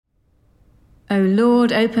O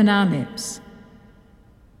Lord, open our lips,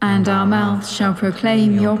 and our mouth shall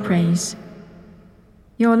proclaim your praise.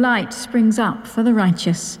 Your light springs up for the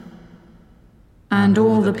righteous, and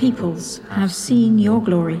all the peoples have seen your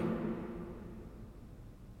glory.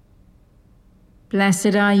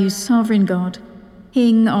 Blessed are you, sovereign God,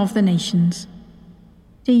 King of the nations.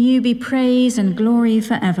 To you be praise and glory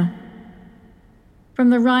forever.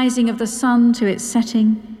 From the rising of the sun to its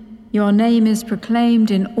setting, your name is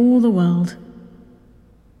proclaimed in all the world.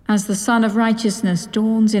 As the sun of righteousness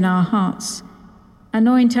dawns in our hearts,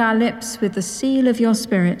 anoint our lips with the seal of your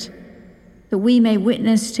Spirit, that we may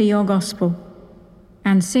witness to your gospel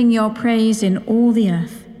and sing your praise in all the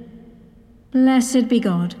earth. Blessed be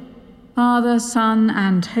God, Father, Son,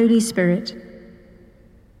 and Holy Spirit.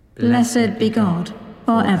 Blessed be God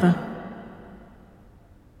forever.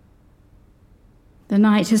 The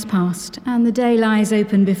night has passed, and the day lies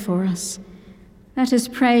open before us. Let us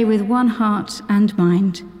pray with one heart and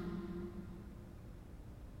mind.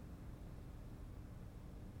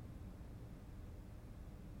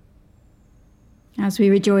 As we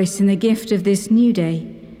rejoice in the gift of this new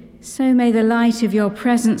day, so may the light of your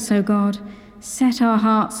presence, O God, set our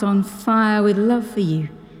hearts on fire with love for you,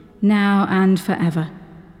 now and forever.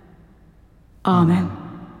 Amen.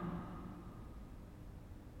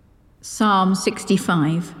 Psalm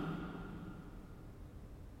 65.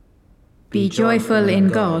 Be joyful in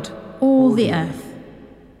God, all the earth.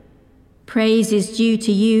 Praise is due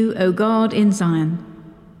to you, O God, in Zion.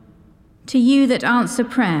 To you that answer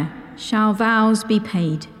prayer shall vows be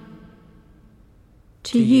paid.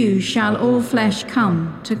 To you shall all flesh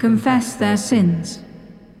come to confess their sins.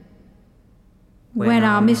 When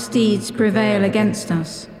our misdeeds prevail against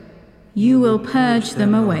us, you will purge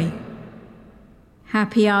them away.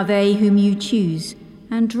 Happy are they whom you choose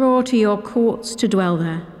and draw to your courts to dwell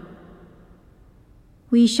there.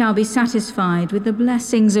 We shall be satisfied with the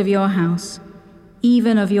blessings of your house,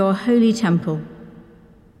 even of your holy temple.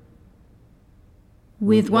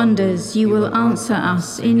 With wonders you will answer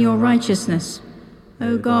us in your righteousness,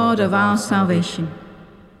 O God of our salvation.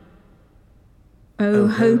 O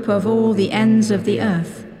hope of all the ends of the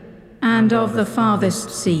earth and of the farthest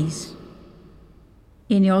seas.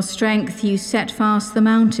 In your strength you set fast the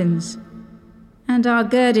mountains and are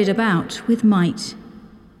girded about with might.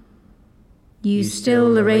 You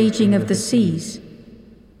still the raging of the seas,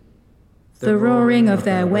 the roaring of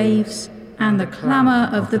their waves and the clamour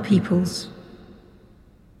of the peoples.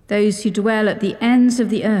 Those who dwell at the ends of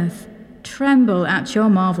the earth tremble at your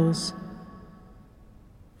marvels.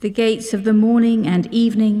 The gates of the morning and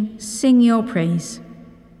evening sing your praise.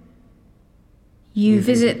 You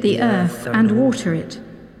visit the earth and water it.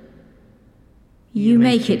 You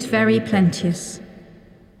make it very plenteous.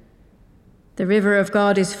 The river of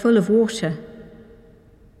God is full of water.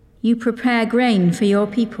 You prepare grain for your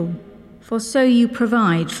people, for so you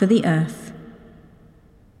provide for the earth.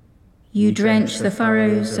 You drench the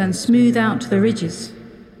furrows and smooth out the ridges.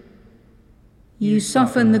 You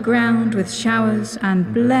soften the ground with showers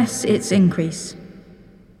and bless its increase.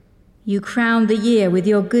 You crown the year with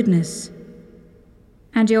your goodness,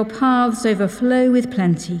 and your paths overflow with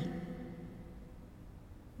plenty.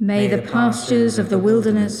 May the pastures of the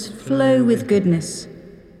wilderness flow with goodness,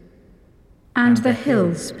 and the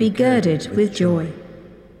hills be girded with joy.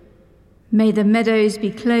 May the meadows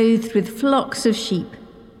be clothed with flocks of sheep,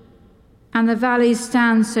 and the valleys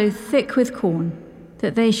stand so thick with corn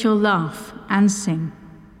that they shall laugh and sing.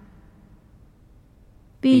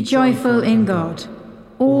 Be joyful in God,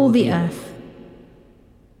 all the earth.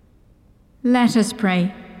 Let us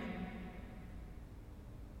pray.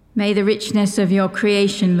 May the richness of your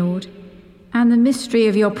creation, Lord, and the mystery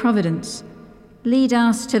of your providence lead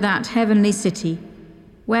us to that heavenly city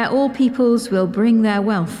where all peoples will bring their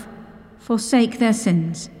wealth, forsake their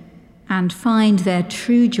sins, and find their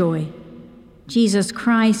true joy. Jesus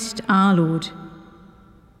Christ our Lord.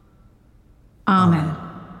 Amen.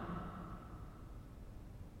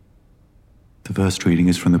 The first reading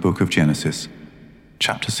is from the book of Genesis,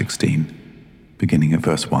 chapter 16, beginning at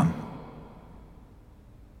verse 1.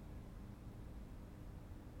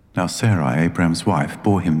 Now Sarai, Abraham's wife,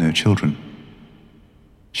 bore him no children.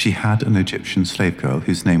 She had an Egyptian slave girl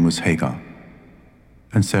whose name was Hagar.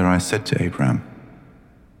 And Sarai said to Abraham,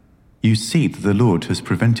 "You see that the Lord has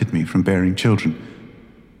prevented me from bearing children.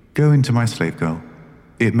 Go into my slave girl.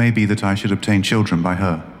 It may be that I should obtain children by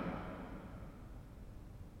her."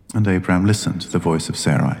 And Abraham listened to the voice of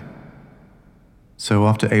Sarai. So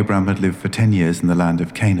after Abraham had lived for 10 years in the land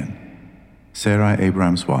of Canaan, Sarai,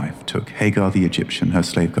 Abraham's wife, took Hagar the Egyptian, her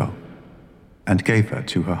slave girl, and gave her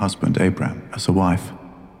to her husband Abraham as a wife.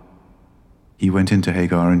 He went into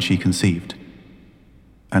Hagar and she conceived,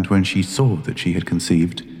 And when she saw that she had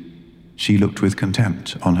conceived, she looked with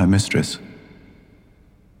contempt on her mistress.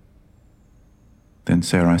 Then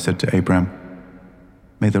Sarai said to Abram,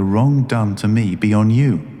 "May the wrong done to me be on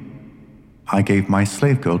you. I gave my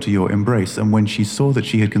slave girl to your embrace, and when she saw that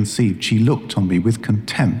she had conceived, she looked on me with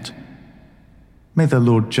contempt. May the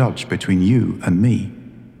Lord judge between you and me."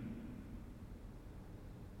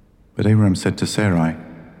 But Abram said to Sarai,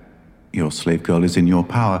 "Your slave girl is in your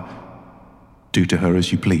power. Do to her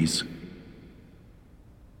as you please."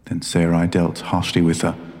 Then Sarai dealt harshly with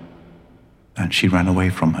her, and she ran away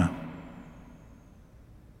from her.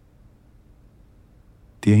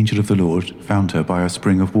 The angel of the Lord found her by a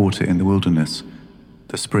spring of water in the wilderness,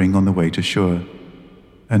 the spring on the way to Shur.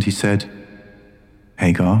 And he said,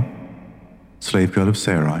 "Hagar, slave girl of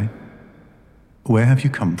Sarai, where have you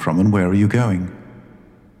come from and where are you going?"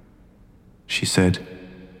 She said,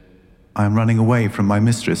 "I am running away from my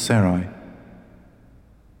mistress Sarai."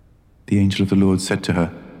 The angel of the Lord said to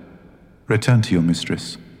her, "Return to your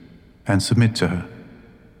mistress and submit to her."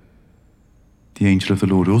 The angel of the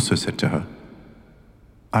Lord also said to her,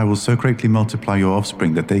 "I will so greatly multiply your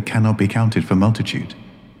offspring that they cannot be counted for multitude."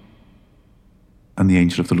 And the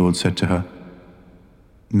angel of the Lord said to her,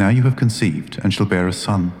 "Now you have conceived and shall bear a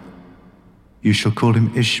son. You shall call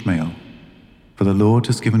him Ishmael, for the Lord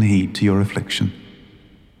has given heed to your affliction.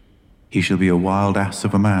 He shall be a wild ass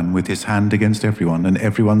of a man, with his hand against everyone and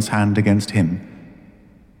everyone's hand against him,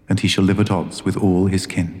 and he shall live at odds with all his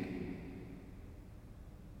kin."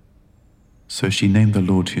 So she named the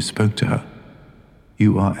Lord who spoke to her,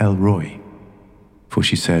 "You are El Roi," for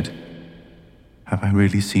she said, "Have I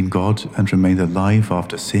really seen God and remained alive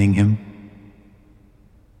after seeing him?"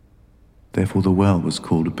 Therefore the well was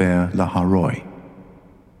called Beer Laharoi.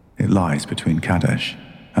 It lies between Kadesh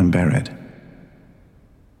and Bered.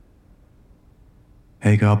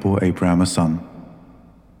 Hagar bore Abram a son,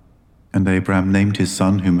 and Abram named his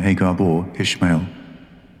son whom Hagar bore Ishmael.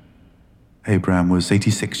 Abram was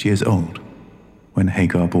 86 years old when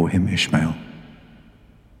Hagar bore him Ishmael.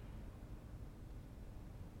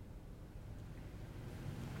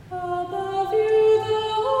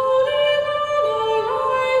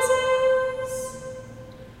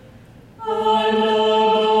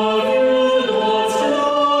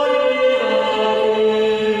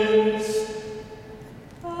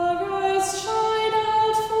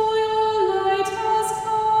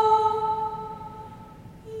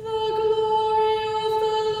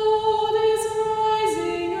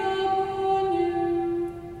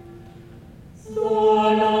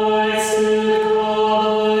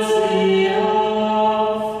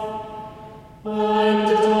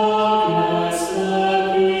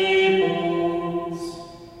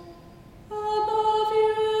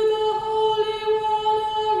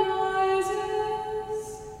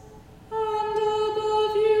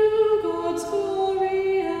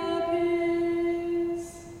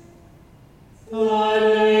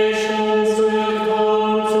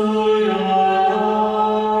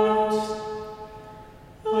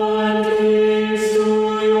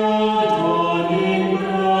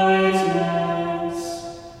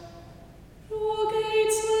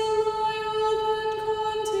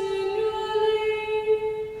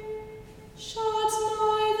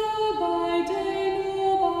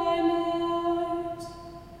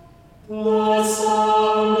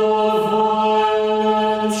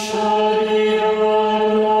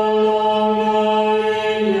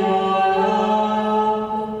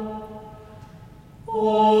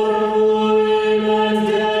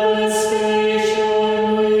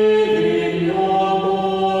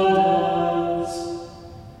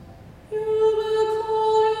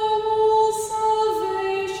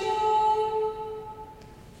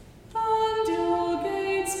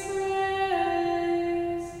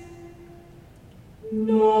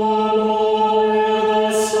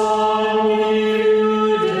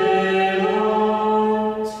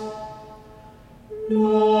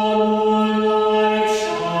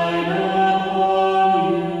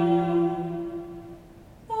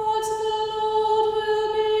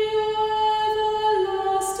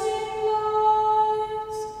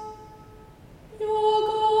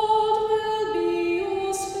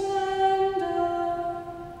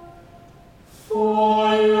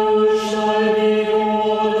 For you shall be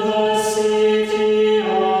called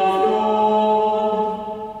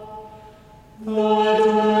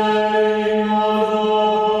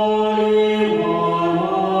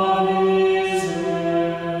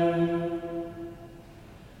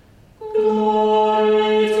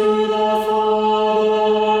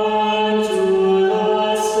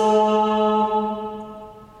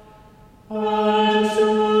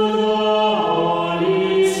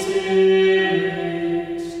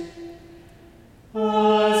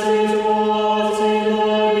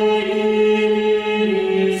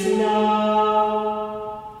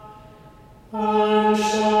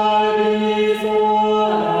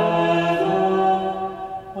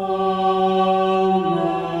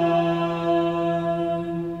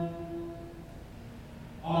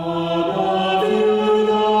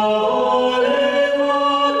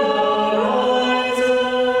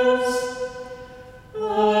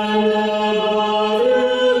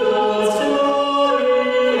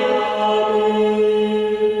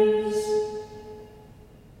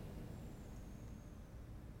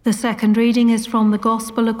The second reading is from the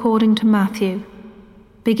Gospel according to Matthew,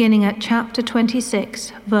 beginning at chapter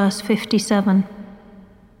 26, verse 57.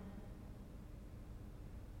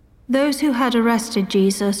 Those who had arrested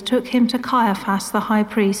Jesus took him to Caiaphas the high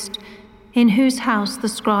priest, in whose house the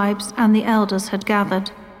scribes and the elders had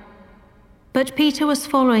gathered. But Peter was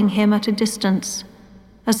following him at a distance,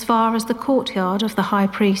 as far as the courtyard of the high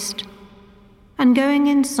priest. And going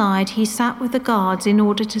inside, he sat with the guards in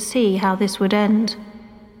order to see how this would end.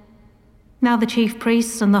 Now the chief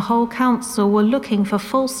priests and the whole council were looking for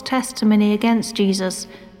false testimony against Jesus,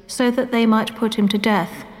 so that they might put him to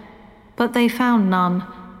death. But they found none,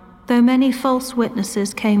 though many false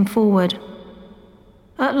witnesses came forward.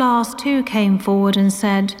 At last 2 came forward and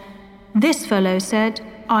said, "This fellow said,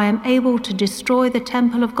 'I am able to destroy the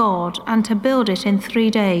temple of God and to build it in 3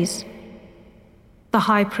 days.'" The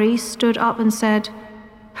high priest stood up and said,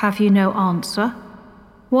 "Have you no answer?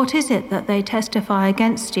 What is it that they testify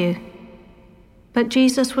against you?" But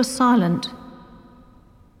Jesus was silent.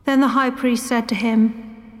 Then the high priest said to him,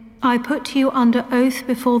 "I put you under oath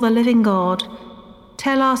before the living God.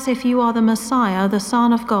 Tell us if you are the Messiah, the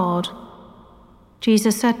Son of God."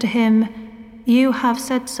 Jesus said to him, "You have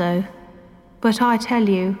said so. But I tell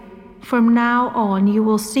you, from now on you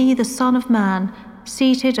will see the Son of Man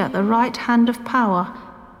seated at the right hand of power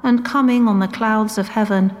and coming on the clouds of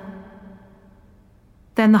heaven."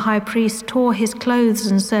 Then the high priest tore his clothes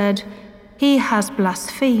and said, "He has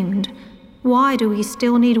blasphemed. Why do we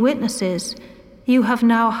still need witnesses? You have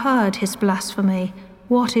now heard his blasphemy.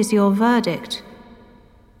 What is your verdict?"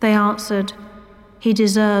 They answered, "He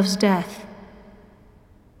deserves death."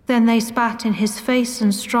 Then they spat in his face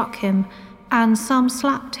and struck him, and some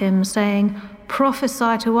slapped him, saying,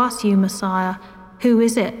 "Prophesy to us, you Messiah. Who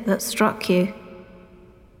is it that struck you?"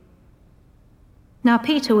 Now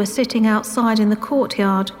Peter was sitting outside in the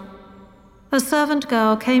courtyard. A servant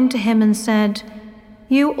girl came to him and said,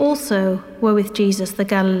 "You also were with Jesus the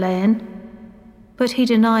Galilean." But he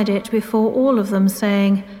denied it before all of them,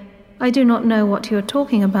 saying, "I do not know what you are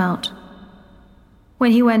talking about."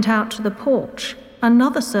 When he went out to the porch,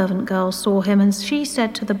 another servant girl saw him, and she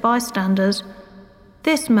said to the bystanders,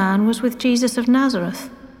 "This man was with Jesus of Nazareth."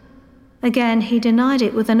 Again he denied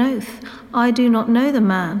it with an oath, "I do not know the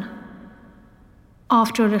man."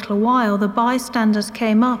 After a little while, the bystanders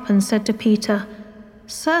came up and said to Peter,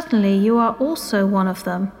 "Certainly you are also one of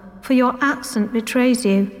them, for your accent betrays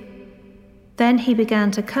you." Then he began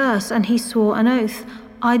to curse, and he swore an oath,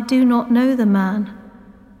 "I do not know the man."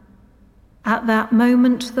 At that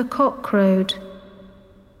moment the cock crowed.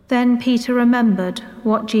 Then Peter remembered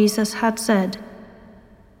what Jesus had said,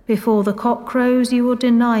 "Before the cock crows you will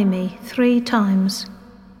deny me 3 times."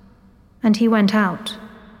 And he went out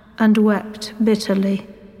and wept bitterly.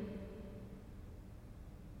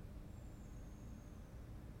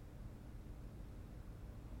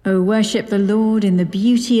 O worship the Lord in the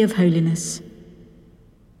beauty of holiness.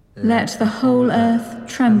 Let the whole earth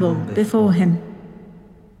tremble before him.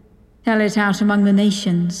 Tell it out among the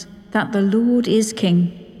nations that the Lord is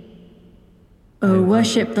King. O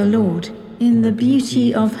worship the Lord in the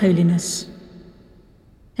beauty of holiness.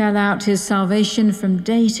 Tell out his salvation from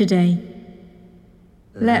day to day.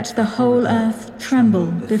 Let the whole earth tremble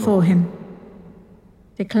before him.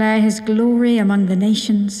 Declare his glory among the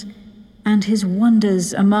nations and his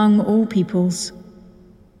wonders among all peoples.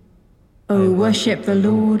 O worship the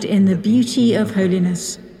Lord in the beauty of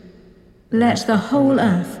holiness. Let the whole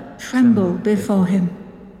earth tremble before him.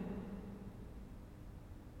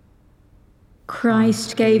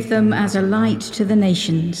 Christ gave them as a light to the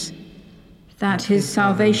nations, that his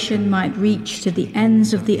salvation might reach to the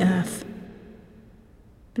ends of the earth.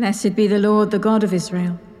 Blessed be the Lord, the God of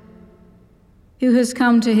Israel, who has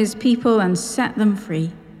come to his people and set them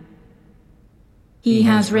free. He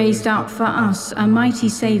has raised up for us a mighty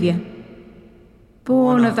Saviour,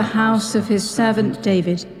 born of the house of his servant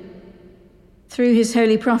David. Through his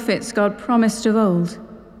holy prophets God promised of old,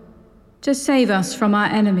 to save us from our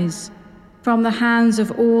enemies, from the hands of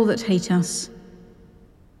all that hate us,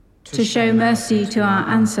 to show mercy to our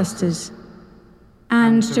ancestors,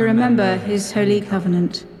 and to remember his holy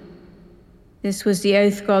covenant. This was the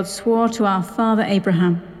oath God swore to our father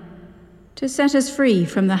Abraham, to set us free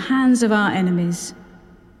from the hands of our enemies,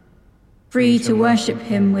 free to worship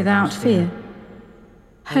him without fear,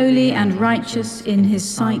 holy and righteous in his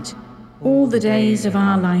sight all the days of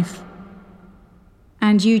our life.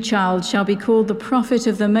 And you, child, shall be called the prophet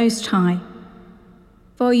of the Most High,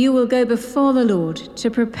 for you will go before the Lord to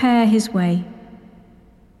prepare his way,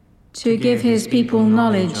 to give his people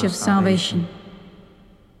knowledge of salvation,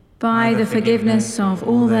 by the forgiveness of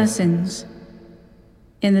all their sins,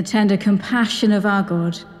 in the tender compassion of our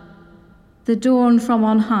God, The dawn from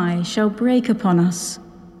on high shall break upon us,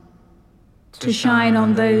 to shine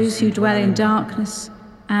on those who dwell in darkness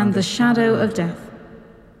and the shadow of death,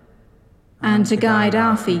 and to guide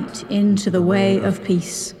our feet into the way of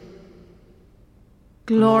peace.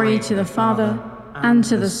 Glory to the Father, and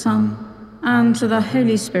to the Son, and to the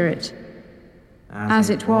Holy Spirit, as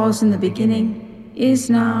it was in the beginning, is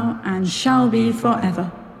now, and shall be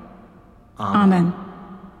forever. Amen.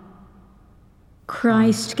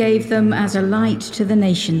 Christ gave them as a light to the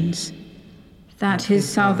nations, that his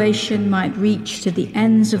salvation might reach to the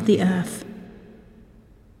ends of the earth.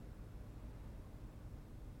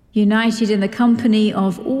 United in the company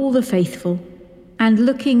of all the faithful, and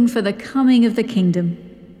looking for the coming of the kingdom,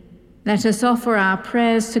 let us offer our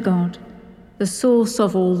prayers to God, the source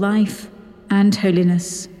of all life and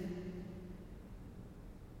holiness.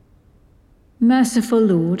 Merciful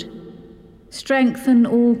Lord, strengthen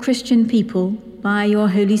all Christian people by your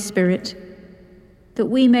Holy Spirit, that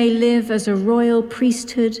we may live as a royal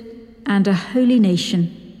priesthood and a holy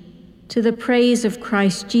nation, to the praise of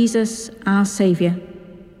Christ Jesus, our Saviour.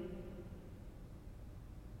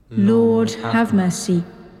 Lord, have mercy.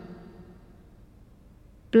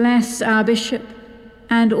 Bless our bishop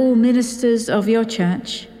and all ministers of your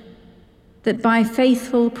church, that by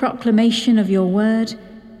faithful proclamation of your word,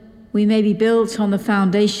 we may be built on the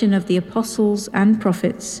foundation of the apostles and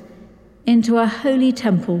prophets into a holy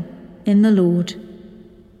temple in the Lord.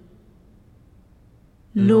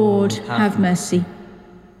 Lord, have mercy.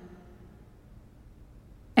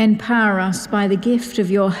 Empower us by the gift of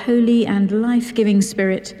your holy and life-giving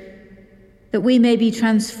Spirit, that we may be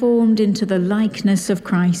transformed into the likeness of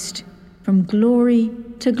Christ, from glory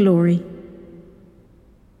to glory.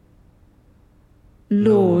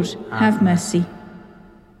 Lord, have mercy.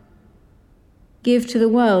 Give to the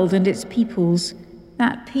world and its peoples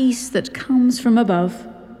that peace that comes from above,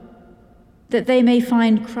 that they may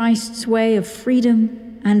find Christ's way of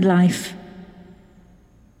freedom and life.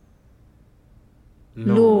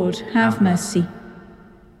 Lord, have mercy.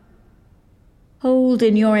 Hold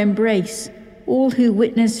in your embrace all who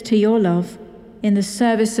witness to your love in the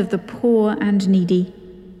service of the poor and needy,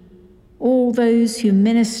 all those who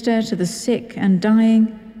minister to the sick and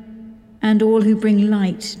dying, and all who bring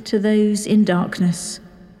light to those in darkness.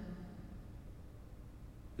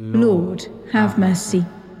 Lord, have mercy.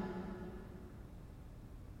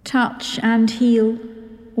 Touch and heal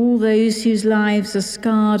all those whose lives are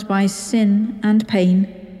scarred by sin and pain,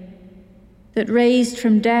 that raised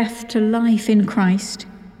from death to life in Christ,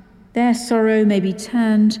 their sorrow may be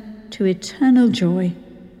turned to eternal joy.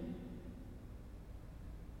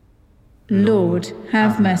 Lord,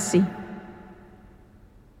 have mercy.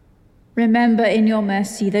 Remember in your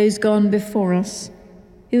mercy those gone before us,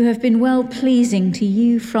 who have been well-pleasing to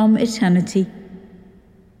you from eternity.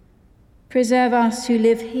 Preserve us who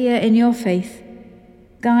live here in your faith,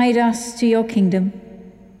 guide us to your kingdom,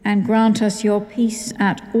 and grant us your peace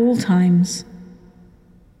at all times.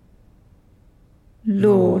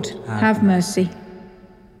 Lord, have mercy.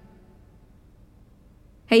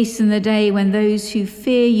 Hasten the day when those who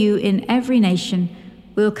fear you in every nation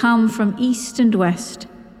will come from east and west,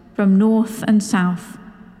 from north and south,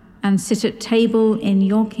 and sit at table in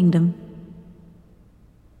your kingdom.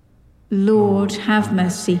 Lord, have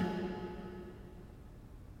mercy.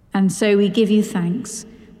 And so we give you thanks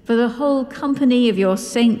for the whole company of your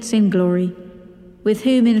saints in glory, with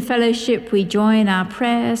whom in fellowship we join our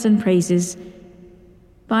prayers and praises.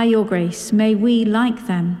 By your grace, may we, like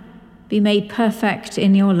them, be made perfect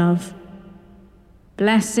in your love.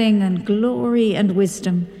 Blessing and glory and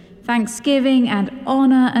wisdom, thanksgiving and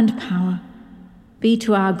honor and power be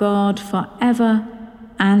to our God for ever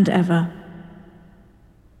and ever.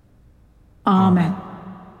 Amen.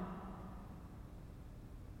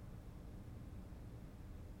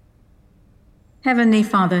 Heavenly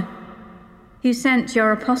Father, who sent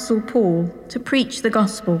your Apostle Paul to preach the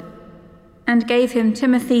gospel, and gave him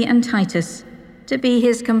Timothy and Titus to be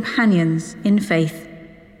his companions in faith,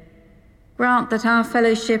 grant that our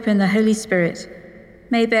fellowship in the Holy Spirit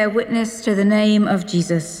may bear witness to the name of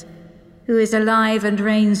Jesus, who is alive and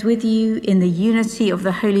reigns with you in the unity of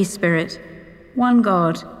the Holy Spirit, one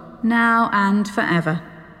God, now and forever.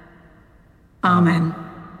 Amen.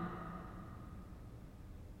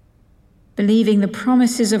 Believing the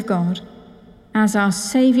promises of God, as our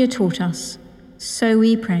Saviour taught us, so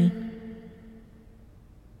we pray.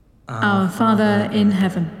 Our Father in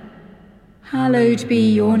heaven, hallowed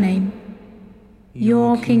be your name.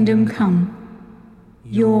 Your kingdom come,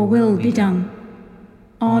 your will be done,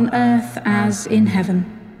 on earth as in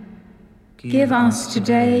heaven. Give us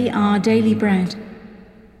today our daily bread.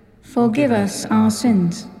 Forgive us our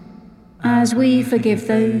sins, as we forgive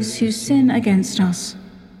those who sin against us.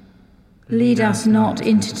 Lead us not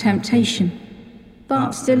into temptation,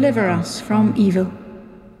 but deliver us from evil.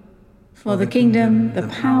 For the kingdom, the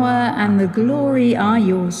power, and the glory are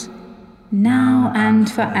yours, now and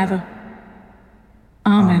forever.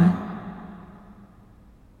 Amen.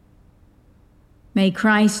 May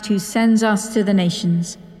Christ, who sends us to the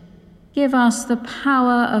nations, give us the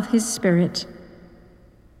power of his Spirit.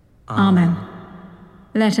 Amen.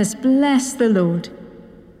 Let us bless the Lord.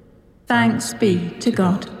 Thanks be to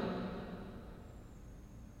God.